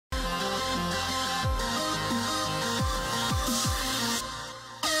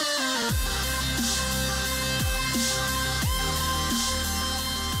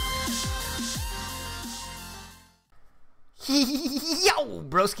Yo,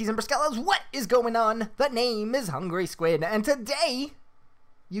 Broskiis and Broskellas, what is going on? The name is Hungry Squid, and today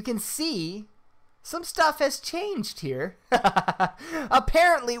you can see some stuff has changed here.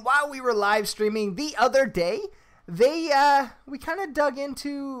 Apparently, while we were live streaming the other day, we kind of dug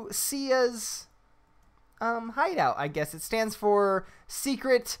into Sia's hideout. I guess it stands for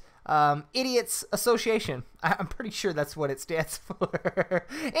Secret Idiots Association. I'm pretty sure that's what it stands for.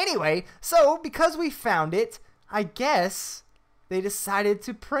 Anyway, so because we found it, I guess they decided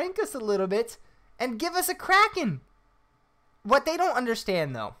to prank us a little bit and give us a Kraken. What they don't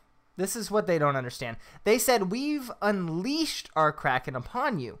understand, though, this is what they don't understand. They said, we've unleashed our Kraken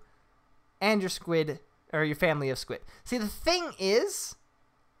upon you and your squid, or your family of squid. See, the thing is,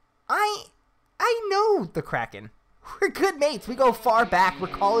 I know the Kraken. We're good mates. We go far back. We're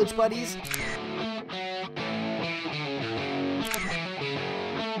college buddies.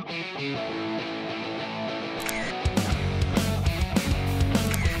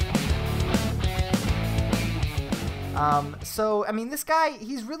 So, I mean, this guy,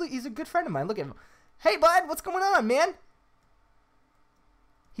 he's a good friend of mine. Look at him. Hey, bud, what's going on, man?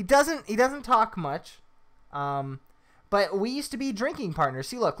 He doesn't talk much. But we used to be drinking partners.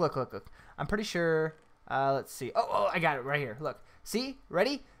 See, look. I'm pretty sure, let's see. Oh, I got it right here. Look. See?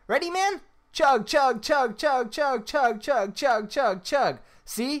 Ready? Ready, man? Chug, chug, chug, chug, chug, chug, chug, chug, chug, chug.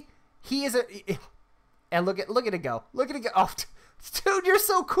 See? He is and look at it go. Look at it go. Oh, dude, you're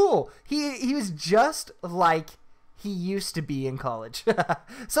so cool. He was just like he used to be in college.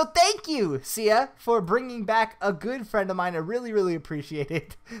 So thank you, Sia, for bringing back a good friend of mine. I really, really appreciate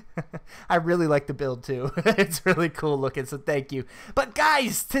it. I really like the build, too. It's really cool looking, so thank you. But,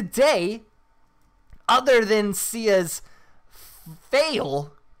 guys, today, other than Sia's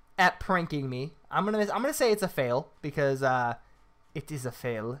fail at pranking me, I'm gonna say it's a fail because it is a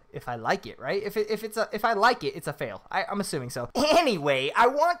fail if I like it, right? If I like it, it's a fail. I'm assuming so. Anyway, I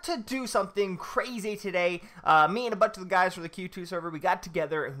want to do something crazy today. Me and a bunch of the guys from the CubeTube server, we got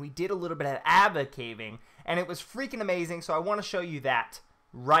together and we did a little bit of caving, and it was freaking amazing. So I want to show you that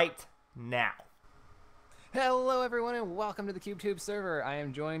right now. Hello, everyone, and welcome to the CubeTube server. I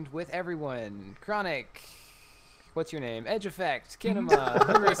am joined with everyone: Chronic. What's your name? Edge Effect, Kinema,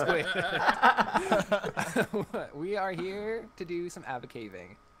 Hungry Squid. We are here to do some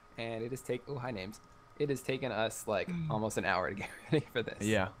caving, and it has hi names. It has taken us like almost an hour to get ready for this.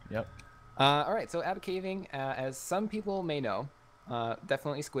 Yeah. Yep. All right. So caving, as some people may know,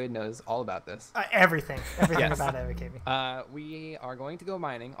 definitely Squid knows all about this. Everything Yes. about caving. We are going to go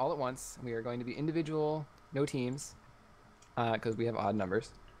mining all at once. We are going to be individual, no teams, because we have odd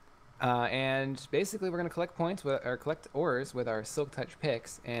numbers. And basically we're going to collect points or collect ores with our Silk Touch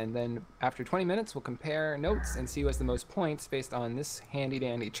picks, and then after 20 minutes we'll compare notes and see who has the most points based on this handy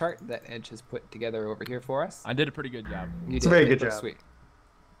dandy chart that Edge has put together over here for us. I did a pretty good job. You It's did. a very good job. Sweet.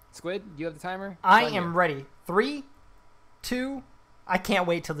 Squid, you have the timer? I am ready. 3, 2. I can't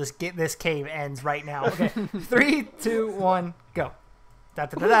wait till this cave ends right now. Okay. 3, 2, 1, go. Da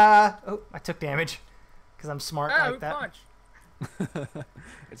da da da. Oh, I took damage because I'm smart like that. Punch.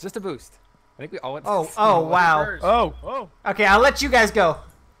 It's just a boost. I think we all went. Oh, wow. Oh. Okay, I'll let you guys go.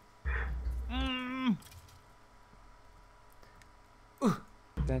 Oh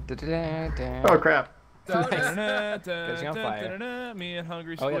crap! Catching on fire. Me and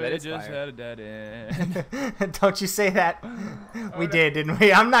Hungry Oh, yeah, Squid that is just fire. had a dead end. Don't you say that. We did, didn't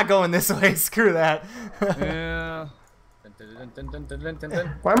we? I'm not going this way. Screw that. Yeah.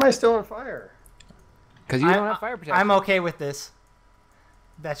 Why am I still on fire? Because you don't have fire protection. I'm okay with this.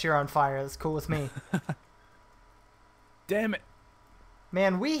 That you're on fire. That's cool with me. Damn it.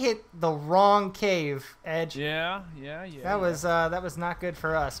 Man, we hit the wrong cave, Edge. Yeah. That was not good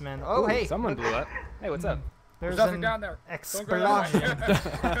for us, man. Oh, Ooh, hey. someone blew up. Hey, what's up? There's nothing an down there. explosion.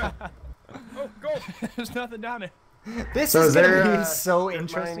 Oh, go. There's nothing down there. This So is is going there to be so good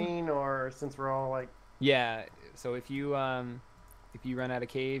interesting. mining, or since we're all like, Yeah. So if you run out of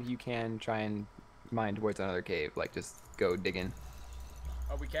cave, you can try and mine towards another cave. Like just go digging.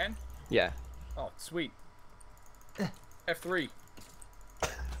 Oh, we can? Yeah. Oh, sweet. F3.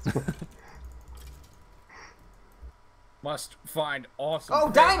 Must find awesome. Oh,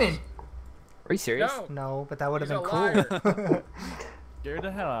 things. diamond! Are you serious? No, No, but that would have he's been a cool. liar. Scared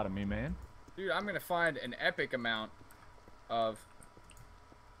the hell out of me, man. Dude, I'm gonna find an epic amount of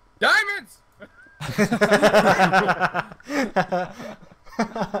diamonds.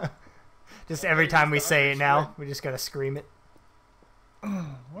 Just every time we say it now, we just gotta scream it.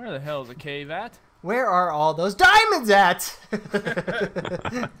 Where the hell is the cave at? Where are all those diamonds at?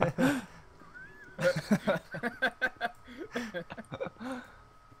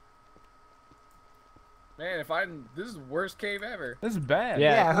 Man, if I didn't, this is the worst cave ever. This is bad.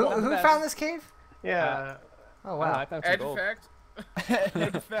 Yeah, not the who best. found this cave? Yeah, Oh, Wow, I wow. found some Edge gold. effect.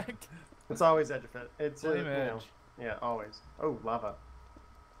 In fact, it's always edge of it. It's Flame you know, edge. yeah, always. Oh, lava.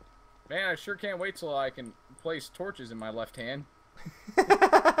 Man, I sure can't wait till I can place torches in my left hand.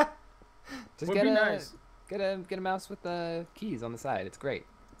 Just Would get be a nice. get a mouse with the keys on the side. It's great.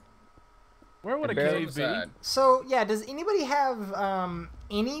 where would a Barely cave be? Side. So, yeah, does anybody have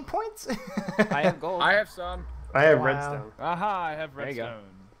any points? I have gold. I have some. I have Wow. redstone. Aha, I have There you go. redstone.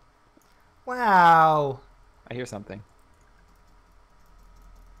 Wow. I hear something.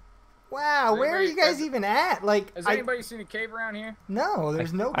 Wow, where are you guys has- even at? Like, Has anybody seen a cave around here? no,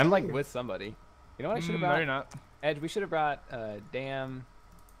 there's no I'm like cave. with somebody. You know what I should have No, brought? you're not. Edge, we should have brought a damn.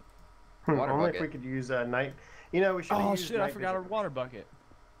 Hmm, Water only bucket. if we could use night. You know, we should. Oh used shit! I night forgot a vision. water bucket.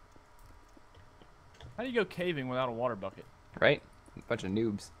 How do you go caving without a water bucket? Right? A bunch of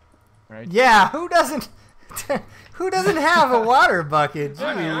noobs. Right? Yeah, who doesn't who doesn't have a water bucket?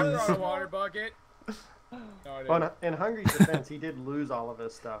 I Jeez. brought a water bucket. No, I didn't. Well, in Hungry's defense, he did lose all of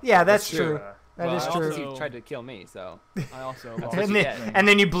his stuff. Yeah, that's So, true. uh, That Well, is I true. also- He tried to kill me, so I also That's lost what And you then, get. and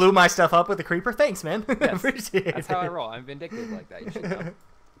then you blew my stuff up with a creeper. Thanks, man. Yes. Appreciate that's how I it. roll. I'm vindictive like that. You should know.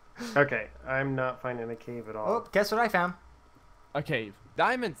 Okay, I'm not finding a cave at all. Oh, guess what I found? a cave.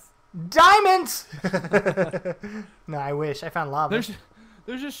 Diamonds. Diamonds! No, I wish. I found lava.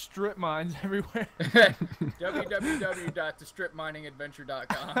 There's just strip mines everywhere.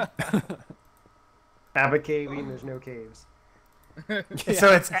 www.thestripminingadventure.com. Abba caving, there's no caves.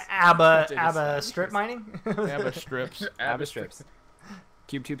 So it's ABBA, Just- ABBA strip mining? Abba strips. Abba strips.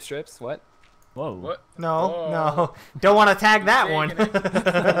 CubeTube strips. What? Whoa. What? No, Oh. no. Don't want to tag that Taking one.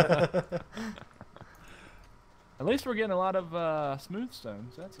 At least we're getting a lot of smooth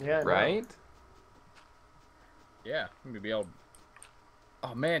stones. That's good. Yeah, no. Right? Yeah, I'm gonna be able.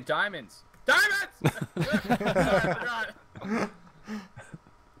 Oh man, diamonds! Diamonds! I forgot.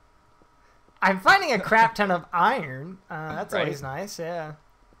 I'm finding a crap ton of iron. That's Right. always nice, yeah.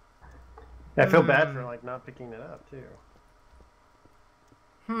 I feel bad for like not picking it up too.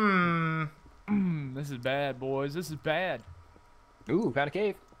 This is bad, boys. This is bad. Ooh, found a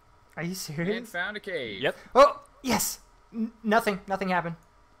cave. Are you Man serious? found a cave. Yep. Oh, yes! Nothing happened.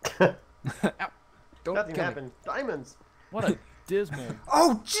 Ow. Don't Nothing kill me. happened. Diamonds. What a dismal,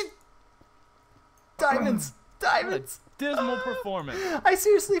 Oh, diamonds! what a Diamonds! dismal performance. I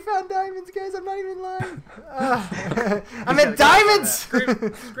seriously found diamonds, guys. I'm not even lying. I You meant gotta diamonds!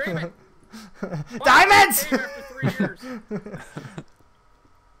 Scream it. Diamonds! Cave after 3 years.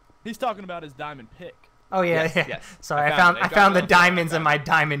 He's talking about his diamond pick. Oh yeah, Yes, yeah. yes. Sorry, I I found found it. I found the Dropped it on the diamonds in ground. my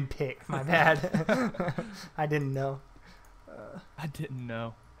diamond pick. My bad. I didn't know. I didn't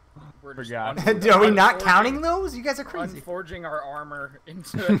know. We're just Forgot. Are we not unforging- counting those? You guys are crazy. Unforging our armor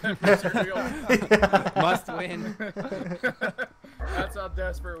into material. Must win. That's how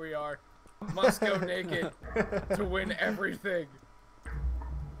desperate we are. Must go naked to win everything.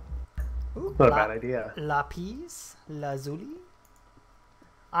 Ooh, Not a bad idea. Lapis lazuli.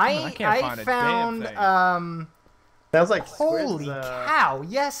 I can't find a damn found thing. Sounds like holy squids, cow!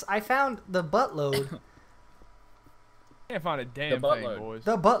 Yes, I found the buttload. Can't find a damn butt thing, load. boys.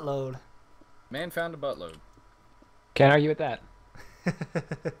 The buttload. Man found a buttload. Can't argue with that.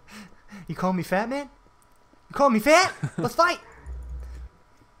 You call me fat, man? You call me fat? Let's fight.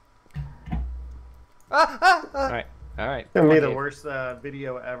 All right. All right. It's gonna be Come the on, worst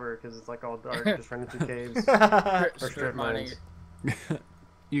video ever because it's like all dark, just running through caves. Strip mining. mines. Dave.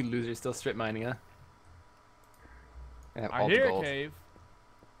 You losers still strip mining, huh? I have I all the hear a gold. cave.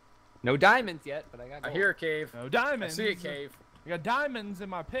 No diamonds yet, but I got I gold. hear a cave. No I diamonds. see a cave. I got diamonds in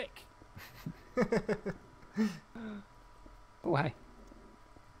my pick. Oh, hi.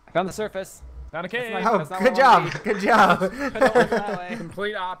 I found the surface. Found a cave. nice. Oh, That's not good what I job. wanna Good job. That was that way.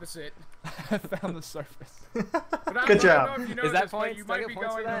 Complete opposite. I found the surface. But I Good don't job. know if you Is that noticed, but points? you Do I might get be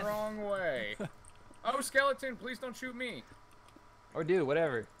points for going that? the wrong way. Oh, skeleton, please don't shoot me. Or do,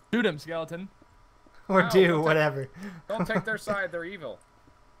 whatever. Shoot him, skeleton. Or No, do don't take- whatever. Don't take their side, they're evil.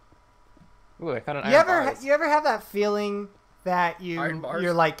 Ooh, I found an You iron ever bars. you ever have that feeling that Iron bars?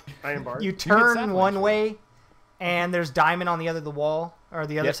 you're like Iron bar. you get turn saplings one for it. way and there's diamond on the other the wall or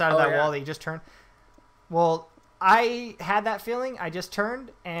the other Yep. side of Oh, that yeah. wall that you just turned? Well, I had that feeling. I just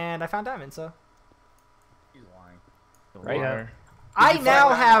turned and I found diamond. So He's lying. Right. Yeah. I you now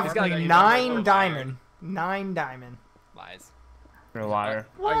find have diamond? He's got, like, 9 a diamond. 9 diamond. Lies. You're a liar.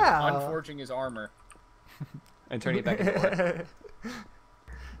 Wow. Unforging his armor. And turning it back into ore.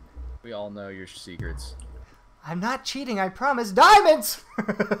 We all know your secrets. I'm not cheating. I promise. Diamonds.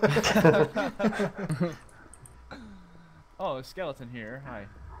 Oh, a skeleton here. Hi.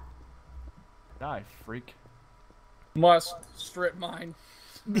 Die, freak. Must strip mine.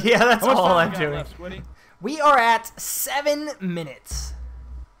 Yeah, that's How much all time I'm you got doing. left, Squiddy? We are at 7 minutes.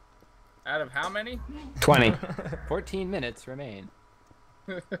 Out of how many? 20. 14 minutes remain.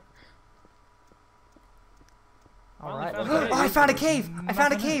 All right. found a cave. Oh, I found a cave! I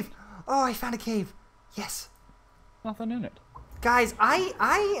found a Nothing in it. cave! Oh, I found a cave! Yes. Nothing in it. Guys,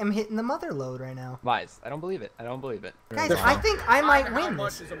 I am hitting the mother load right now. Lies. I don't believe it. I don't believe it. Guys, I think I might How win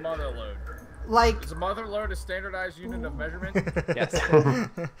much this. is a mother load? Like, Is a mother load a standardized unit of measurement? Yes.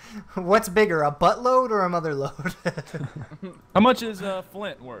 what's bigger, a butt load or a mother load? How much is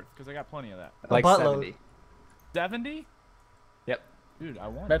Flint worth? Because I got plenty of that. Like butt 70. load. 70? Yep. Dude, I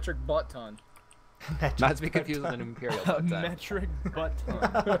want it. Metric butt ton. Not to be confused with an imperial A butt ton. metric butt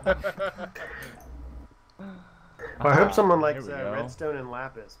ton. Well, I hope someone likes There we go. redstone and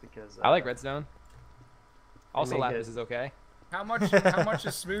lapis because I like redstone. Also, make lapis it- is okay. How much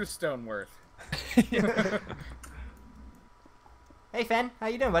is smooth stone worth? Hey, Fen, how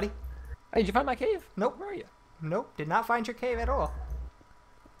you doing, buddy? Hey, did you find my cave? Nope. Where are you? Nope, did not find your cave at all.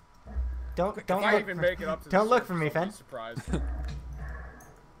 Don't If I look. even make it up to the Don't look surface, for me, I'll be Fen. surprised.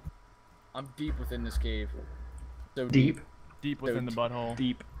 I'm deep within this cave. So deep. Deep within the butthole.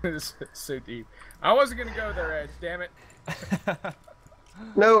 Deep. It's so deep. I wasn't gonna go there, Ed. Damn it.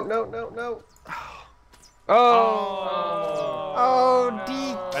 No. Oh, That's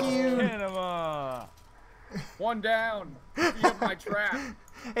DQ. Kinema. One down. Feed up my trap.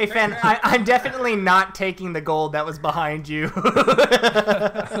 Hey, Fen, I'm definitely not taking the gold that was behind you.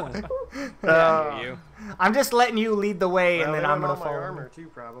 Yeah, I hear you. I'm just letting you lead the way, and Well, then they I'm don't gonna know my follow. armor too,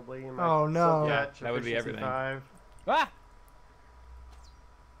 probably. and my Oh, no. silk Yeah, touch, that would be efficiency everything. 5. Ah!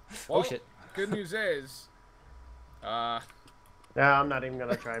 Well, shit. Good news is, Yeah, I'm not even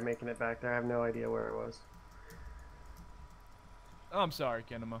gonna try making it back there. I have no idea where it was. Oh, I'm sorry,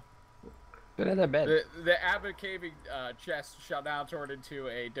 Kinema. Good in their bed. the Abbott caving chest shall now turn into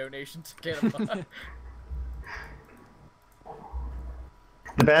a donation to Canada.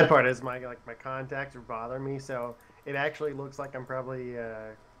 The bad part is my contacts are bothering me, so it actually looks like I'm probably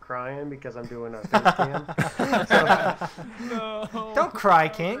crying because I'm doing a face cam. No. Don't cry,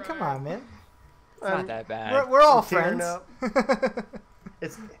 King. Come on, man. It's not that bad. We're all I'm tearing friends.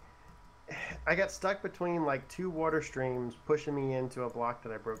 up. I got stuck between like two water streams pushing me into a block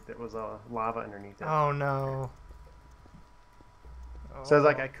that I broke that was lava underneath it. Oh no. So it's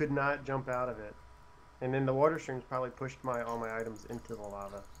like I could not jump out of it. And then the water streams probably pushed all my items into the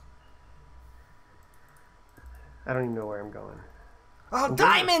lava. I don't even know where I'm going. Oh,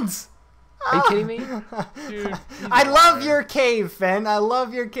 diamonds! Are you kidding me? Dude, I love your cave, Fen. I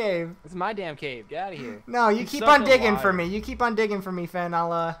love your cave. It's my damn cave. Get out of here. No, you He's keep such on a digging liar. for me. You keep on digging for me, Fen.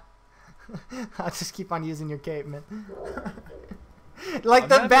 I'll just keep on using your cave, man. Like,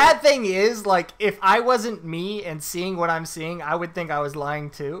 the Imagine- bad thing is, like, if I wasn't me and seeing what I'm seeing, I would think I was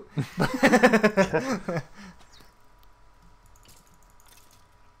lying too.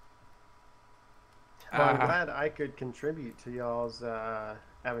 Well, I'm glad I could contribute to y'all's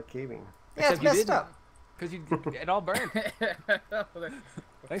avid caving. Yeah, it's Except you messed didn't. up. Because it all burned.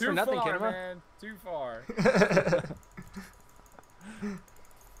 Thanks Too for nothing, far, Kinema. man. Too far.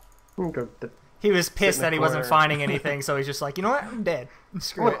 He was pissed in the that he wasn't corner. finding anything, so he's just like, you know what? I'm dead. I'm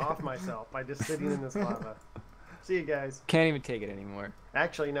Screw gonna it. off myself by just sitting in this lava. See you guys. Can't even take it anymore.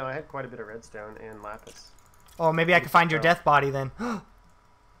 Actually, no, I had quite a bit of redstone and lapis. Oh, maybe I can find your death body then. Well,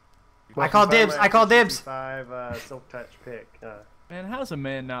 I call if you find dibs. my I call dibs. 55 silk touch pick. Man, how does a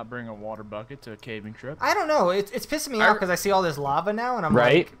man not bring a water bucket to a caving trip? I don't know. It's pissing me off because I see all this lava now, and I'm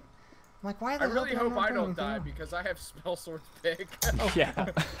Right? like, why the I hell really did hope not I bring don't anything die else? because I have spell sword pick. Yeah.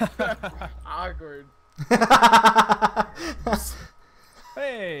 Awkward.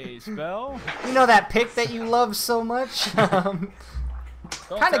 Hey, Spell. You know that pick that you love so much? Kind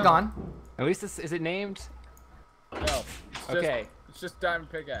Don't of tell gone. At least this, is it named? me. No. It's just, Okay. It's just diamond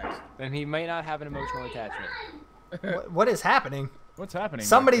pickaxe. Then he might not have an emotional attachment. What is happening? What's happening?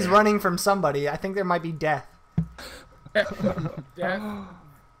 Somebody's back there? running from somebody. I think there might be death. Death,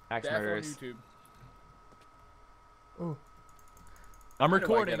 Axe death on murderers. YouTube. Ooh. I'm How do I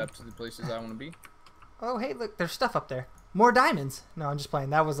recording. get up to the places I want to be? Oh, hey, look, there's stuff up there. More diamonds. No, I'm just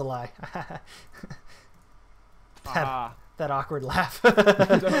playing. That was a lie. Ah. That awkward laugh.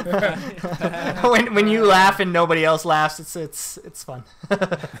 when you laugh and nobody else laughs, it's fun.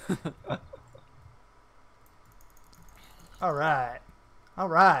 All right.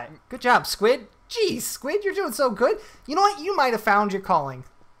 Good job, Squid. Jeez, Squid, you're doing so good. You know what? You might have found your calling.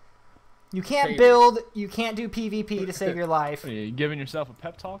 You can't Maybe. build. You can't do PvP to save your life. Are you giving yourself a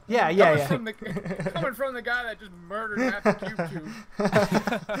pep talk? Yeah. Coming from the guy that just murdered half the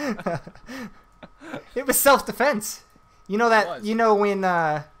CubeTube. It was self-defense. You know It that? was. You know when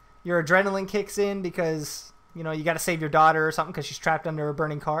your adrenaline kicks in because you know you got to save your daughter or something because she's trapped under a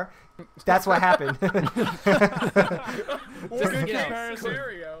burning car. That's what happened. Worst you case know,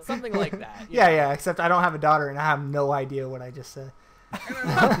 scenario. Something like that. Yeah, yeah. Except I don't have a daughter and I have no idea what I just said. And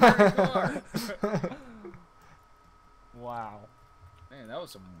I'm not in a car. Wow. Man,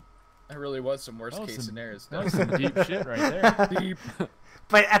 that really was some worst That was case some- scenarios. That was some deep shit right there. Deep.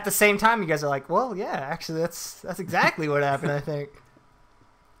 But at the same time, you guys are like, well, yeah, actually, that's exactly what happened. I think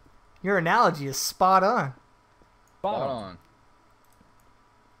your analogy is spot on. Spot on.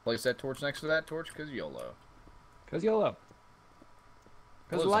 Place that torch next to that torch because YOLO. Cause YOLO.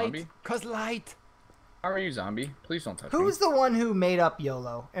 Cause Hello, light. zombie. Cause light. How are you, zombie? Please don't touch me. Who's the one who made up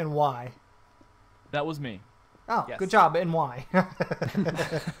YOLO and why? That was me. Oh, Yes. good job. And why? There's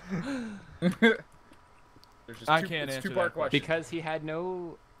just I two, can't it's answer two-part that question. question. Because he had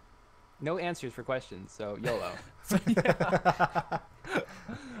no answers for questions, so YOLO.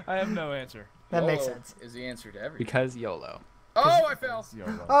 I have no answer. That makes YOLO sense. is the answer to everything. Because YOLO. Oh, I fell.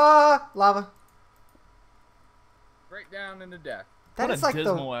 YOLO. Lava. Straight down into death. That What is a like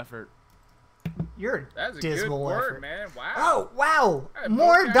dismal effort. You're That's a dismal good word, effort. man. Wow. Oh, wow. All right,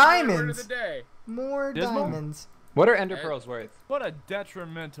 More vocabulary word of diamonds. the day. More Dismal? diamonds. What are ender Ed- pearls worth? What a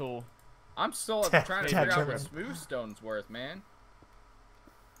detrimental. I'm still trying to figure out what Detriment. smooth stone's worth, man.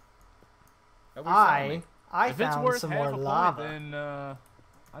 Nobody's telling me. I If it's found worth some half more a lava. point, then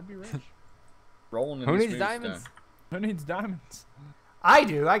I'd be rich. Rolling in Who the needs smooth diamonds? stone. Who needs diamonds? I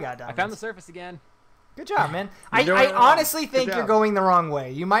do. I got I diamonds. found the surface again. Good job, man. You're doing I it wrong. honestly think Good you're job. going the wrong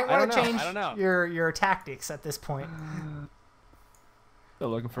way. You might I want to don't know. change I don't know. your tactics at this point. Still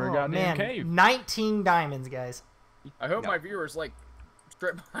looking for a Oh, goddamn man. cave. 19 diamonds, guys. I hope No. my viewers like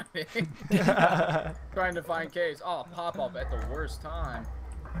strip mining, trying to find caves. Oh, pop up at the worst time.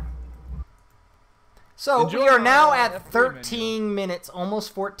 So Enjoy we are now our at F3 13 minutes,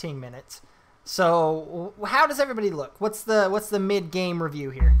 almost 14 minutes. So how does everybody look? What's the mid-game review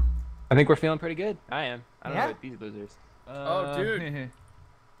here? I think we're feeling pretty good. I am. I don't Yeah? know about these losers. Oh, dude.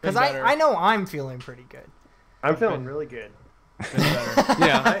 Because better. I know I'm feeling pretty good. I'm feeling really good. better.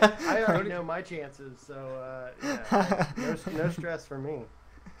 Yeah. I already know my chances, so yeah, no stress for me.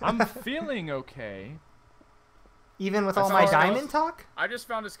 I'm feeling okay. Even with I all saw my ourselves. diamond talk? I just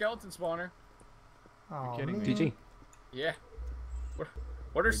found a skeleton spawner. Oh, kidding me. man. GG. Yeah.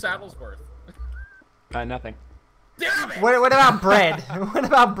 What are saddles worth? Nothing. Damn it! What about bread? What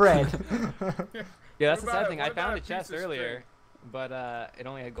about bread? Yeah, that's What the about sad a- thing. what I found about a a chest piece of earlier, but it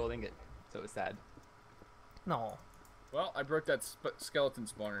only had gold ingot, so it was sad. No. Well, I broke that skeleton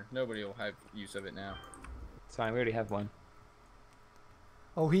spawner. Nobody will have use of it now. It's fine. We already have one.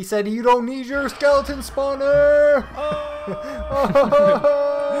 Oh, he said you don't need your skeleton spawner.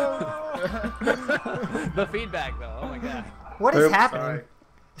 The feedback, though. Oh my god. What is Oops, happening? sorry.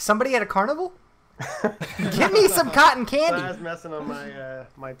 Somebody at a carnival? Give me some cotton So I candy. was messing on my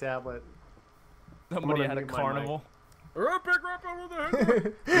my tablet. Somebody gonna had a mute my mic. carnival. Pick up over the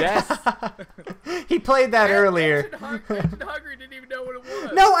hood. Yes. He played that earlier. Captain Hungry didn't even know what it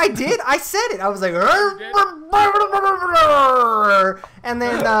was. No, I did. I said it. I was like, and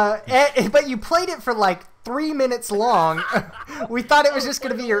then, but you played it for like 3 minutes long. We thought it was just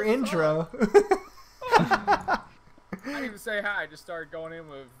gonna be your intro. I didn't even say hi. I just started going in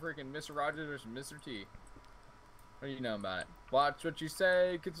with freaking Mr. Rogers and Mr. T. What do you know about it? Watch what you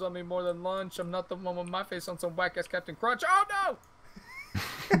say. Kids love me more than lunch. I'm not the one with my face on some whack ass Captain Crunch. Oh no!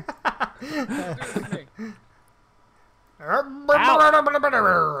 Don't do this to me.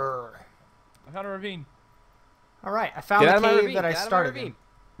 I found a ravine. All right, I found Get out the of my cave ravine. that I Get out of my started in. ravine.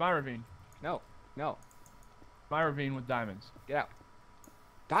 My ravine. No. No. My ravine with diamonds. Get out.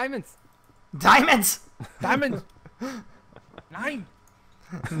 Diamonds. Diamonds. Diamonds! 9!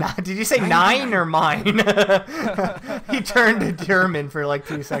 Did you say nine or mine? He turned to German for like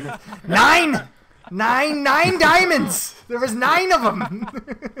 2 seconds. Nine diamonds. There was 9 of them.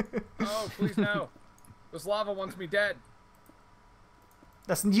 Oh, please no. This lava wants me dead.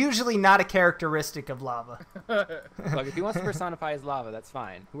 That's usually not a characteristic of lava. Look, if he wants to personify his lava, that's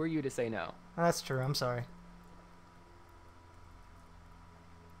fine. Who are you to say no? That's true. I'm sorry.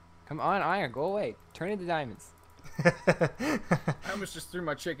 Come on, iron. Go away. Turn into diamonds. I almost just threw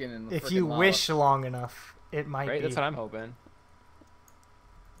my chicken in the If frickin' you lava. wish long enough, it might Right? be. That's what I'm hoping.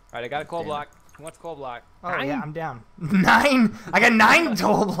 Alright, I got a coal Damn it. block. Who wants coal block? Oh yeah, I'm down. 9. I got 9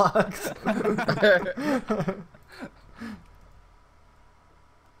 toll blocks.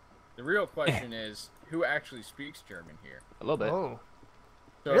 The real question is, who actually speaks German here? A little bit. Oh.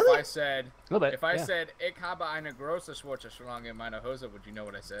 So Really? if I yeah. said ich habe eine große schwarze Schlange in meiner Hose, would you know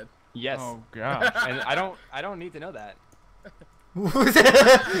what I said? Yes. Oh gosh. And I don't need to know that.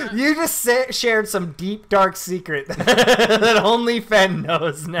 You just shared some deep dark secret that only Fen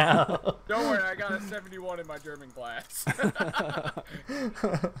knows now. Don't worry, I got a 71 in my German class.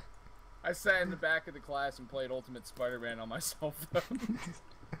 I sat in the back of the class and played Ultimate Spider-Man on my cell phone.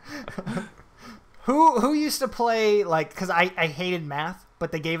 Who used to play, like, because I hated math,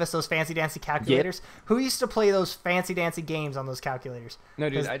 but they gave us those fancy dancy calculators. Yep. Who used to play those fancy dancy games on those calculators? No,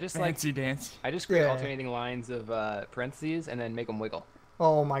 dude, I just like Fancy dance. I just create Yeah. alternating lines of parentheses and then make them wiggle.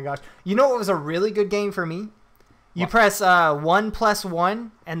 Oh my gosh. You know what was a really good game for me? You press 1 +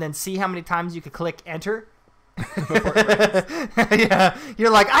 1 and then see how many times you could click enter. Yeah. You're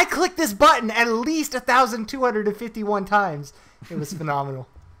like, I clicked this button at least 1,251 times. It was phenomenal.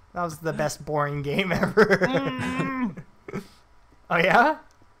 That was the best boring game ever. Oh yeah?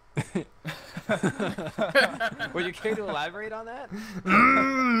 Would you care to elaborate on that?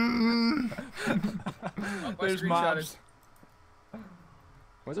 There's mobs.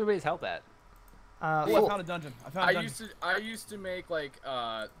 Where's everybody's health at? Oh, I Full. found a dungeon. I found a dungeon. I used to make like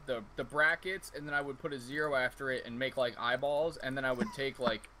the brackets, and then I would put a 0 after it and make like eyeballs, and then I would take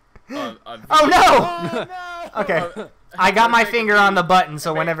like a Oh no! Oh no! Okay. I got my Make a finger on the V, button,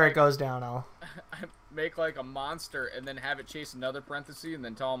 so make, whenever it like- goes down, I'll... make like a monster, and then have it chase another parenthesis, and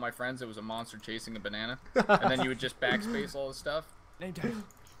then tell all my friends it was a monster chasing a banana, and then you would just backspace all the stuff. Name tag.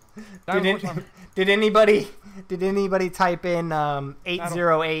 Did anybody type in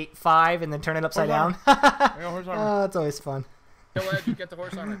 8085 and then turn it upside down? Horse armor. Oh, that's always fun. Kill Edge, you get the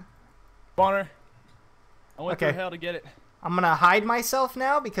horse armor. Spawner. I went Okay. through hell to get it. I'm gonna hide myself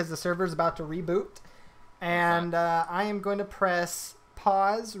now because the server's about to reboot, and I am going to press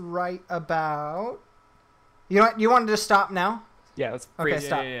pause right about. You know what? You wanted to stop now? Yeah, let's Okay, freeze.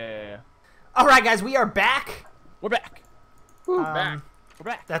 stop. Yeah. All right, guys, we are back. We're back. Back. We're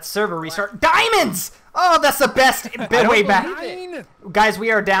back. That server restart. Diamonds! Oh, that's the best way back. Guys,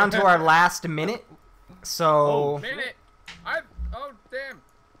 we are down to our last minute, so Minute. Oh damn.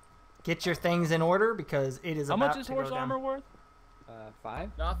 get your things in order because it is How about much is to horse go down. armor worth?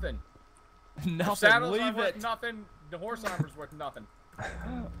 5. Nothing. Nothing. Saddles Leave are worth it. nothing. The horse armor's worth nothing.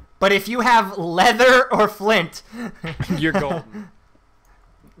 But if you have leather or flint, You're golden.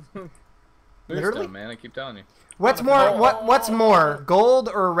 Literally? Bluestone, man, I keep telling you. what's more? What's more, gold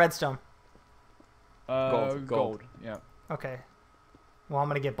or redstone? Gold. Yeah. Okay. Well, I'm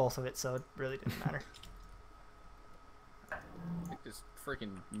gonna get both of it, so it really didn't matter. I think this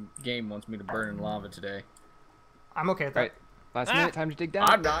freaking game wants me to burn in lava today. I'm okay with that. Right. Last minute, time to dig down.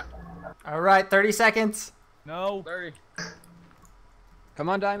 I'm not. All right, 30 seconds. No. 30. Come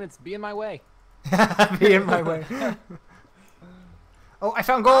on, diamonds, be in my way. Be in my way. Oh, I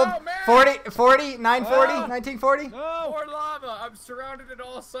found gold. Oh, man! 40, 940, Ah! 1940. No. More lava. I'm surrounded at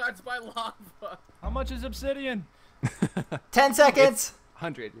all sides by lava. How much is obsidian? 10 seconds.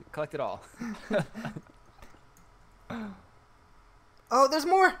 100. Collect it all. Oh, there's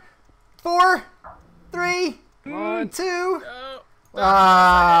more. 4, 3, Come on. 2. No.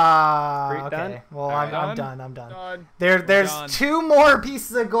 Ah. Are you Okay. done? Well, Alright. I'm done. I'm done. Done. There's Done. 2 more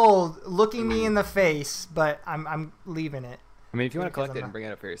pieces of gold looking me in the face, but I'm leaving it. I mean, if you want to Because collect I'm it not- and bring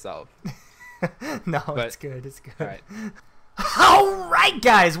it up for yourself. No, But- it's good. It's good. All right. All right,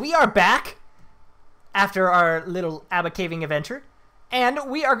 guys, we are back after our little Abba caving adventure, and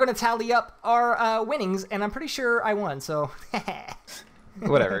we are going to tally up our winnings. And I'm pretty sure I won, so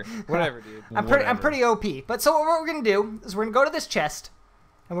Whatever. Whatever, dude. I'm pretty OP. But so what we're going to do is we're going to go to this chest,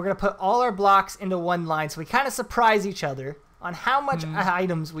 and we're going to put all our blocks into one line, so we kind of surprise each other on how much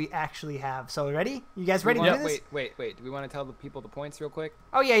items we actually have. So ready? You guys ready to do this? Wait. Do we want to tell the people the points real quick?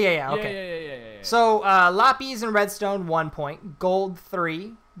 Oh yeah. Yeah, Okay. yeah. So lapis and redstone 1 point, gold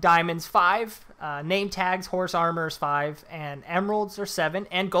 3, diamonds 5, name tags, horse armors 5, and emeralds are 7,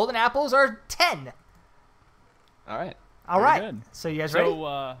 and golden apples are 10. All right. All Very right. good. So you guys ready?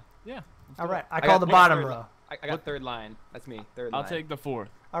 So, yeah. All right. I I call got- the I got bottom third row. I got third line. That's me. Third I'll line. take the 4th.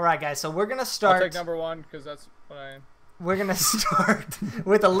 All right, guys. So we're gonna I'll start. take number 1 because that's what I am. We're gonna start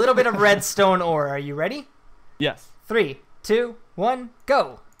with a little bit of redstone ore. Are you ready? Yes. 3, 2, 1,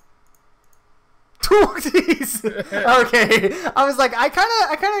 go. Jeez. Okay. I was like, I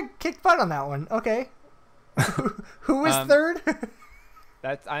kind of kicked butt on that one. Okay. Who was third?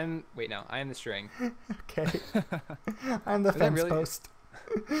 Wait, no. I am the string. Okay. I'm the that fence really- post.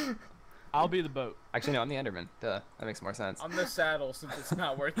 I'll be the boat. Actually, no. I'm the Enderman. Duh. That makes more sense. I'm the saddle since it's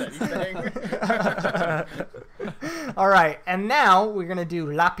not worth anything. All right, and now we're gonna do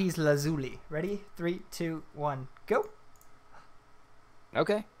lapis lazuli. Ready? 3, 2, 1, go.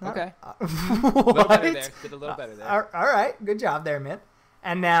 Okay. No. Okay. A What? little better there. Did a little better there. All right. Good job there, man.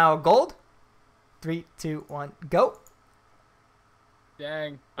 And now gold. 3, 2, 1, go.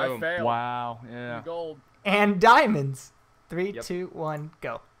 Dang, I Boom. failed. Wow. Yeah. Gold. And diamonds. 3, Yep. 2, 1,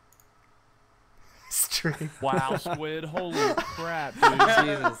 go. Straight. Wow, Squid. Holy crap, dude.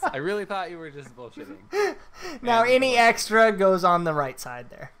 Jesus. I really thought you were just bullshitting. Now And- any extra goes on the right side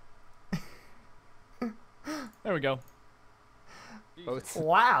there. There we go. Boats.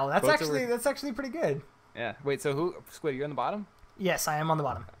 Wow, that's Boats over- actually pretty good. Yeah. Wait, so who? Squid, you're on the bottom? Yes, I am on the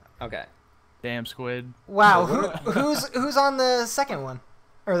bottom. Okay. Damn, Squid. Wow, Well, who's on the second one,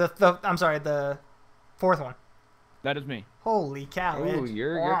 or the I'm sorry, the fourth one? That is me. Holy cow! Ooh, Mitch.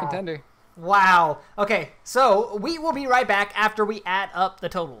 you're Wow. a contender. Wow. Okay, so we will be right back after we add up the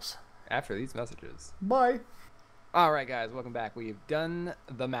totals. After these messages. Bye. All right, guys, welcome back. We've done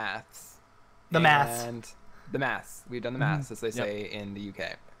the maths. The maths. And the maths. We've done the maths, as they say in the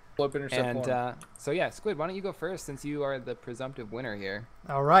UK. Flip intercept And form. so yeah, Squid, why don't you go first since you are the presumptive winner here?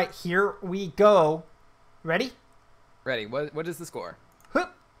 All right, here we go. Ready? Ready? What is the score?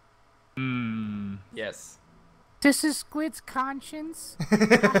 Whoop. Hmm. Yes. This is Squid's conscience.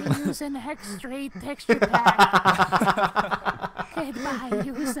 I use an X-ray texture pack. Goodbye,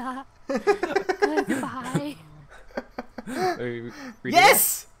 user. Goodbye. Are you reading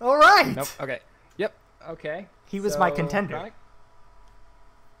Yes. All right. that? Nope. Okay. Yep. Okay. He was my So, contender. Chronic?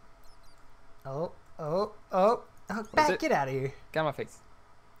 Oh, is back, it? get out of here. Get on my face.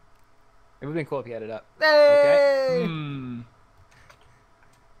 It would have been cool if you had it up. Hey. Hmm.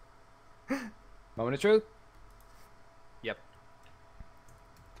 Moment of truth. Yep.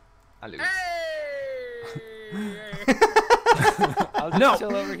 I lose. Hey! I'll just No.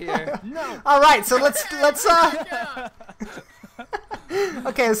 chill over here. No. All right, so let's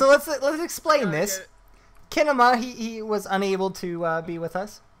okay, so let's explain this. Kinema, he was unable to be with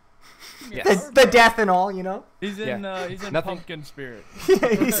us. Yes. The death and all, you know. He's in Nothing. pumpkin spirit.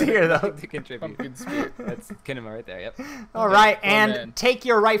 He's here though. To contribute. Pumpkin spirit. That's Kinema right there. Yep. All right, well and then. take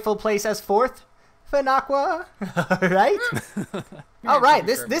your rightful place as fourth, Fanakwa. All right. All right.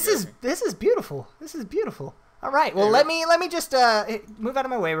 This is beautiful. This is beautiful. All right. Well, let me just move out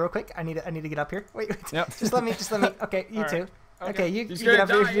of my way real quick. I need to get up here. Wait. Yep. Just let me. Okay, you All two. right. Okay, you He's get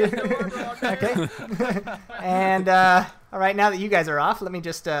gonna up die. here. He has no armor on there. Okay. And all right, now that you guys are off, let me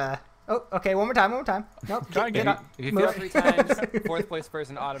just. Oh, okay. One more time. Nope. Try and Get get up. If you Move fail up. 3 times, fourth place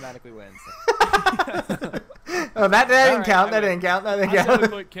person automatically wins. Oh, that didn't right, count. I That didn't count. That I didn't gotta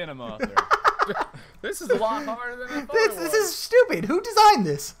count. put Kinema up there. This is a lot harder than I thought it This was. is stupid. Who designed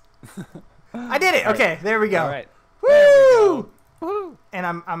this? I did it. Okay, there we go. All right. Woo! Woohoo! And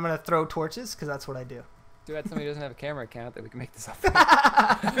I'm gonna throw torches because that's what I do. Too bad somebody doesn't have a camera account that we can make this up.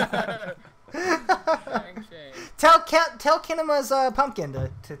 Dang shame. Tell Kinema's pumpkin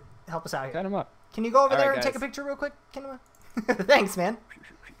to help us out here. Cut him up. Can you go over All there right, and take a guys. picture real quick, Kinema? Thanks, man.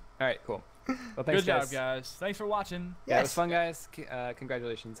 All right, cool. Well, thanks, Good job, guys. guys. Thanks for watching. Yeah, it was Yes. fun, guys.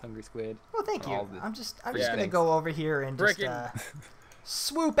 Congratulations, Hungry Squid. Well, thank on you. all the I'm just free gonna things. go over here and just Frickin'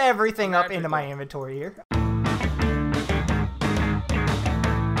 swoop everything up into my magical. inventory here.